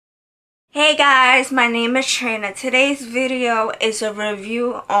Hey guys, my name is Trina. Today's video is a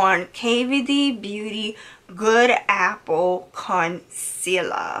review on KVD Beauty Good Apple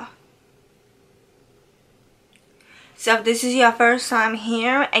Concealer. So if this is your first time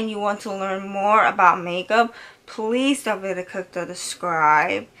here and you want to learn more about makeup, please don't forget to click the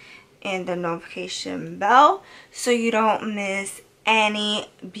subscribe and the notification bell so you don't miss any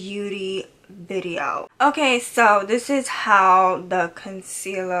beauty video. Okay, so this is how the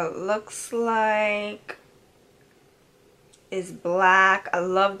concealer looks like. It's black. I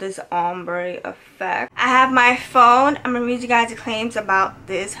love this ombre effect. I have my phone. I'm gonna read you guys the claims about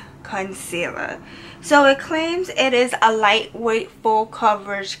this concealer. So it claims it is a lightweight full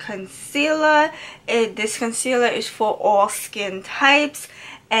coverage concealer. This concealer is for all skin types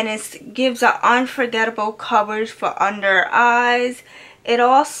and it gives an unforgettable coverage for under eyes. It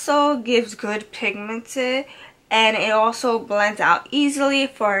also gives good pigmented and it also blends out easily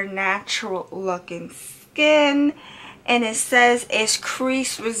for natural looking skin. And it says it's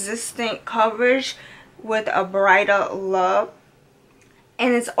crease resistant coverage with a brighter look.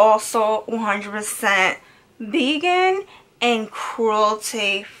 And it's also 100% vegan and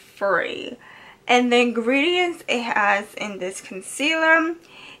cruelty free. And the ingredients it has in this concealer: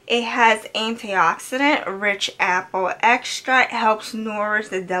 it has antioxidant rich apple extract, helps nourish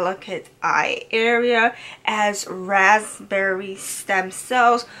the delicate eye area. It has raspberry stem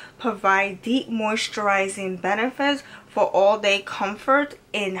cells, provide deep moisturizing benefits for all day comfort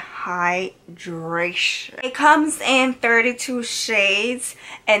and hydration. It comes in 32 shades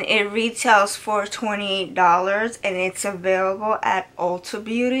and it retails for $28 and it's available at Ulta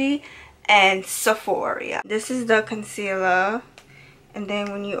Beauty and Sephora. This is the concealer. And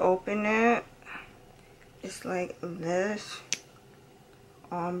then when you open it, it's like this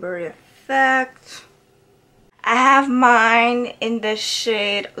ombre effect. I have mine in the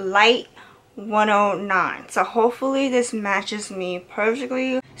shade Light 109. So hopefully this matches me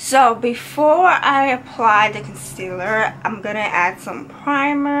perfectly. So before I apply the concealer, I'm going to add some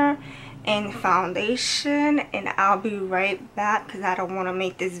primer and foundation. And I'll be right back because I don't want to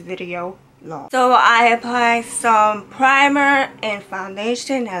make this video long. So I apply some primer and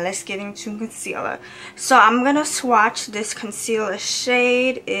foundation. Now let's get into concealer. So I'm gonna swatch this concealer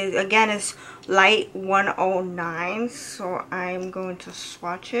shade. Again, it's Light 109. So I'm going to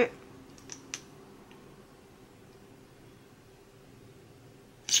swatch it.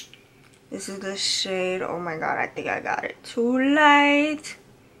 This is the shade. Oh my god, I think I got it too light.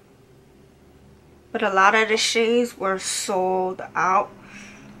 But a lot of the shades were sold out.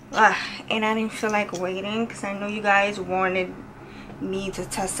 And I didn't feel like waiting because I know you guys wanted me to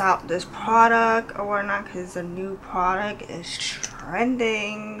test out this product or whatnot because the new product is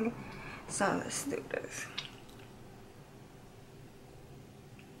trending. So let's do this.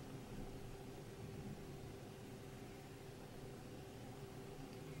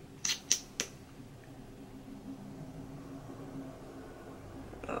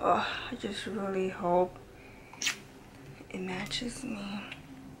 Oh, I just really hope it matches me.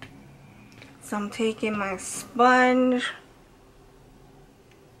 So I'm taking my sponge.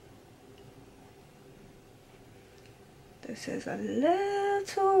 This is a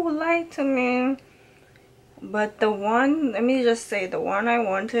little light to me. But the one, let me just say, the one I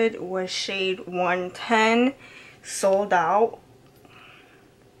wanted was shade 110. Sold out.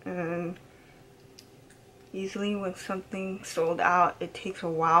 And usually when something sold out, it takes a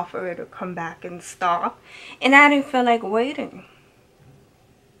while for it to come back in stock. And I didn't feel like waiting.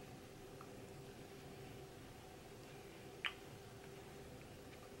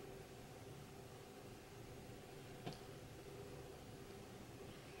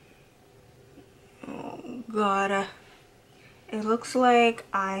 God, it looks like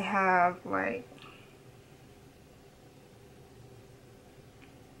I have like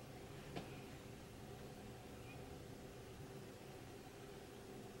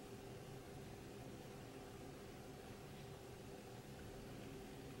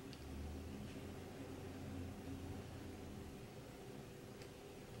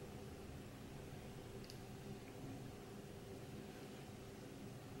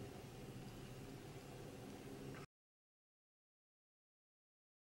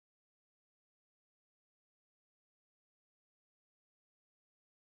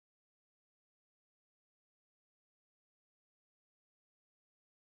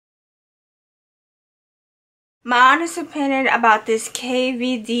my honest opinion about this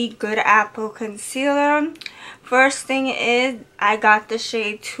KVD Good Apple Concealer. First thing is, I got the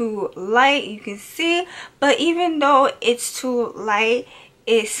shade too light, you can see. But even though it's too light,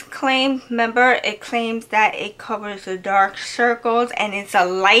 is claimed, remember, it claims that it covers the dark circles and it's a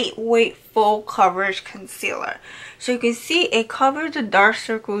lightweight full coverage concealer. So you can see it covers the dark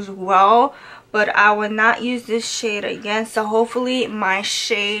circles well, but I will not use this shade again. So hopefully my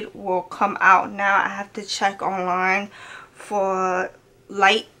shade will come out now. I have to check online for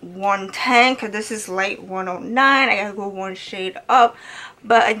light 110 because this is light 109. I gotta go one shade up.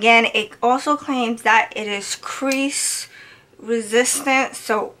 But again, it also claims that it is crease resistant,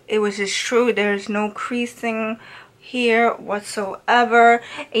 so it was just true. There's no creasing here whatsoever,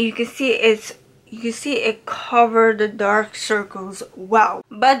 and you can see it covered the dark circles well.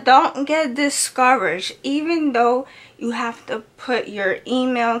 But don't get discouraged. Even though you have to put your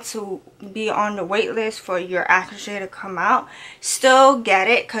email to be on the wait list for your actual shade to come out, still get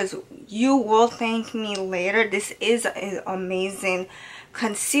it because you will thank me later. This is an amazing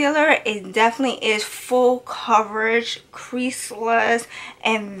concealer. It definitely is full coverage, creaseless,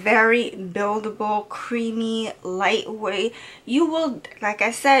 and very buildable, creamy, lightweight. You will, like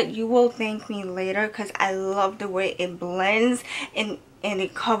I said, you will thank me later because I love the way it blends and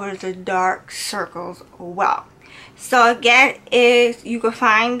it covers the dark circles well. So again, you can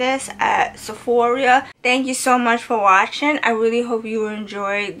find this at Sephora. Thank you so much for watching. I really hope you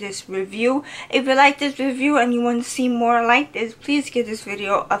enjoyed this review. If you like this review and you want to see more like this, please give this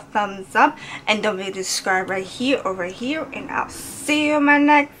video a thumbs up. And don't forget to subscribe right here, over here. And I'll see you in my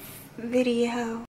next video.